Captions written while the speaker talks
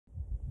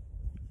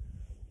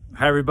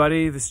Hi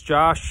everybody, this is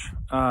Josh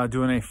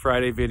doing a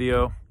Friday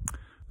video.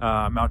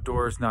 I'm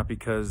outdoors not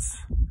because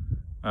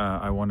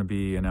I want to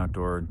be an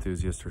outdoor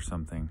enthusiast or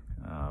something,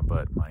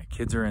 but my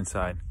kids are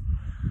inside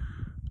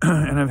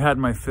and I've had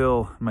my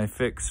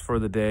fix for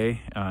the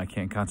day. I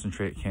can't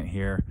concentrate, can't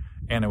hear,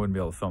 and I wouldn't be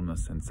able to film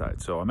this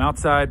inside. So I'm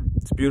outside,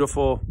 it's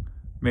beautiful,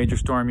 major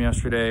storm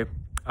yesterday.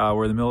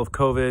 We're in the middle of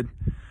COVID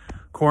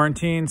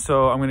quarantine,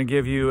 so I'm going to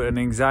give you an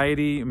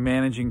anxiety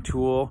managing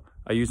tool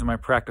I use in my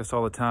practice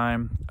all the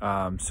time.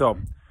 So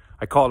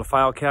I call it a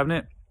file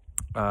cabinet.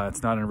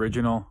 It's not an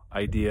original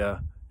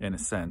idea in a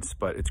sense,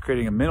 but it's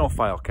creating a mental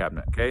file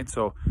cabinet, okay?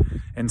 So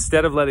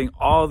instead of letting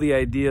all the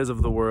ideas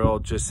of the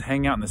world just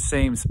hang out in the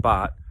same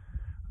spot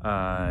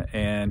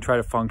and try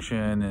to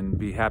function and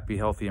be happy,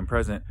 healthy, and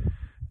present,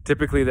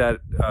 typically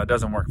that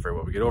doesn't work very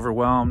well. We get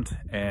overwhelmed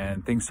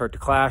and things start to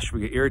clash,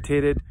 we get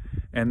irritated,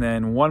 and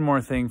then one more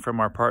thing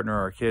from our partner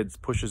or our kids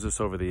pushes us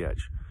over the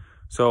edge.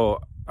 So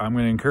I'm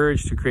going to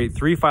encourage to create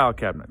 3 file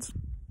cabinets.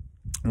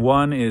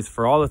 One is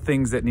for all the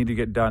things that need to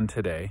get done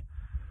today.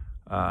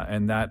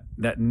 And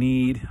that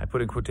need, I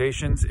put in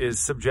quotations, is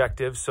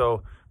subjective.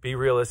 So be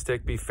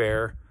realistic, be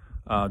fair.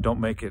 Don't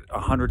make it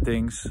 100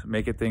 things.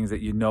 Make it things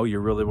that you know you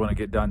really want to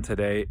get done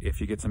today.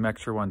 If you get some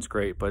extra ones,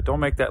 great. But don't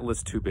make that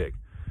list too big.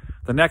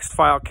 The next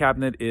file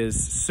cabinet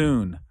is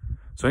soon.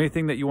 So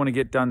anything that you want to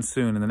get done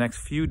soon, in the next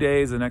few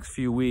days, the next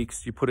few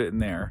weeks, you put it in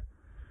there.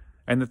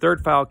 And the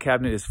third file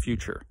cabinet is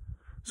future.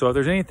 So if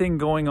there's anything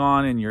going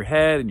on in your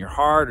head, in your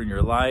heart, in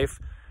your life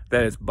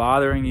that is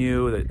bothering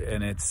you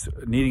and it's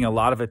needing a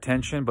lot of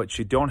attention, but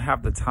you don't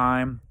have the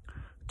time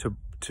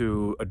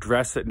to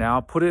address it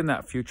now, put it in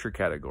that future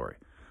category.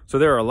 So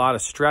there are a lot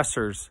of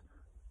stressors.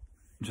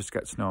 Just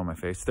got snow on my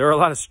face. There are a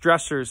lot of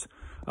stressors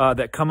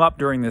that come up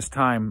during this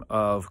time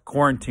of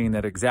quarantine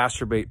that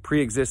exacerbate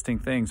pre-existing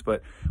things,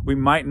 but we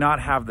might not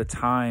have the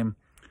time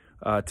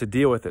to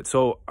deal with it.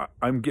 So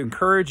I'm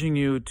encouraging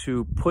you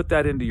to put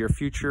that into your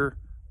future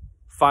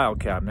file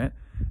cabinet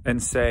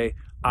and say,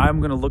 I'm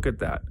going to look at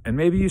that. And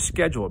maybe you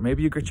schedule it.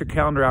 Maybe you get your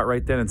calendar out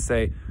right then and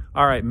say,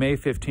 all right, May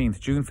 15th,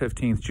 June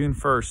 15th, June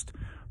 1st,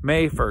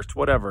 May 1st,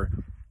 whatever.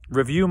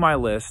 Review my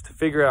list,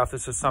 figure out if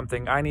this is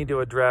something I need to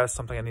address,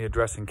 something I need to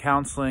address in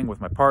counseling with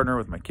my partner,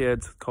 with my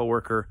kids,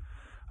 coworker.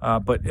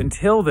 But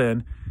until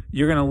then,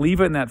 you're going to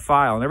leave it in that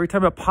file. And every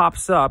time it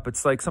pops up,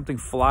 it's like something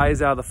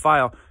flies out of the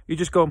file. You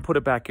just go and put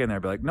it back in there.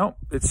 Be like, nope,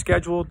 it's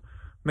scheduled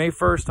May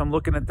 1st. I'm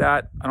looking at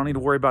that. I don't need to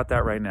worry about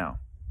that right now.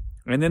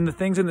 And then the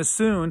things in the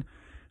soon,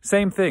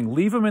 same thing.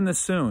 Leave them in the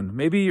soon.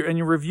 Maybe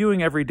you're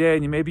reviewing every day,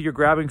 and maybe you're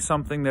grabbing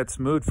something that's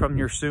moved from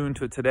your soon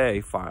to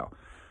today file.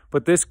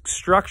 But this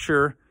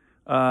structure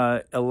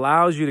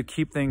allows you to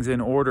keep things in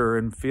order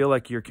and feel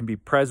like you can be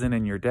present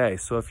in your day.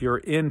 So if you're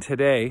in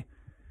today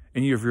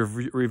and you've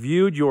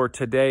reviewed your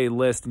today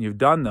list and you've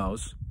done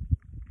those,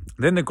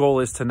 then the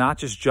goal is to not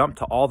just jump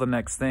to all the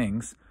next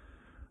things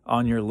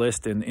on your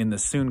list in the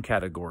soon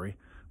category,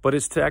 but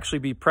it's to actually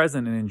be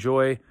present and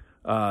enjoy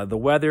the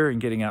weather and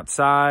getting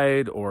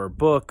outside, or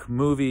book,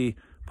 movie,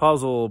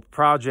 puzzle,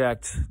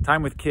 project,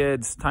 time with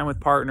kids, time with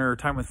partner,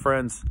 time with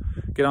friends,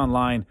 get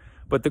online.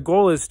 But the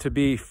goal is to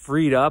be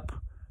freed up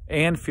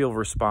and feel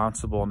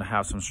responsible and to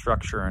have some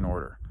structure and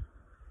order.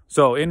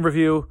 So in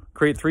review,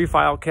 create 3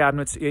 file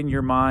cabinets in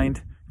your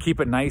mind. Keep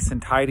it nice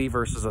and tidy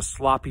versus a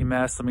sloppy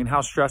mess. I mean,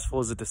 how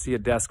stressful is it to see a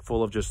desk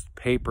full of just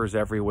papers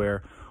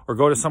everywhere, or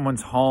go to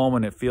someone's home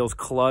and it feels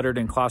cluttered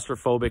and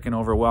claustrophobic and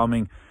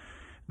overwhelming?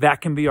 That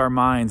can be our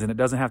minds, and it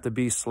doesn't have to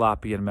be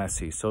sloppy and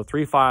messy. So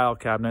 3 file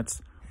cabinets.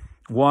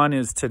 One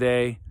is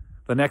today,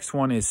 the next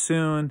one is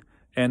soon,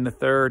 and the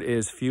third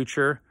is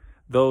future.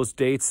 Those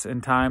dates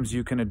and times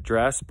you can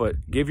address,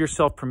 but give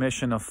yourself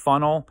permission to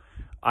funnel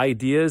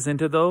ideas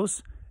into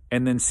those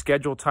and then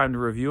schedule time to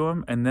review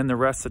them, and then the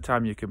rest of the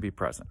time you can be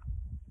present.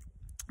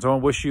 So I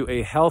wish you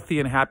a healthy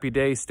and happy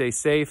day. Stay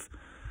safe.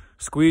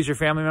 Squeeze your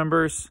family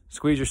members.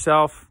 Squeeze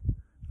yourself.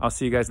 I'll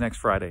see you guys next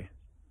Friday.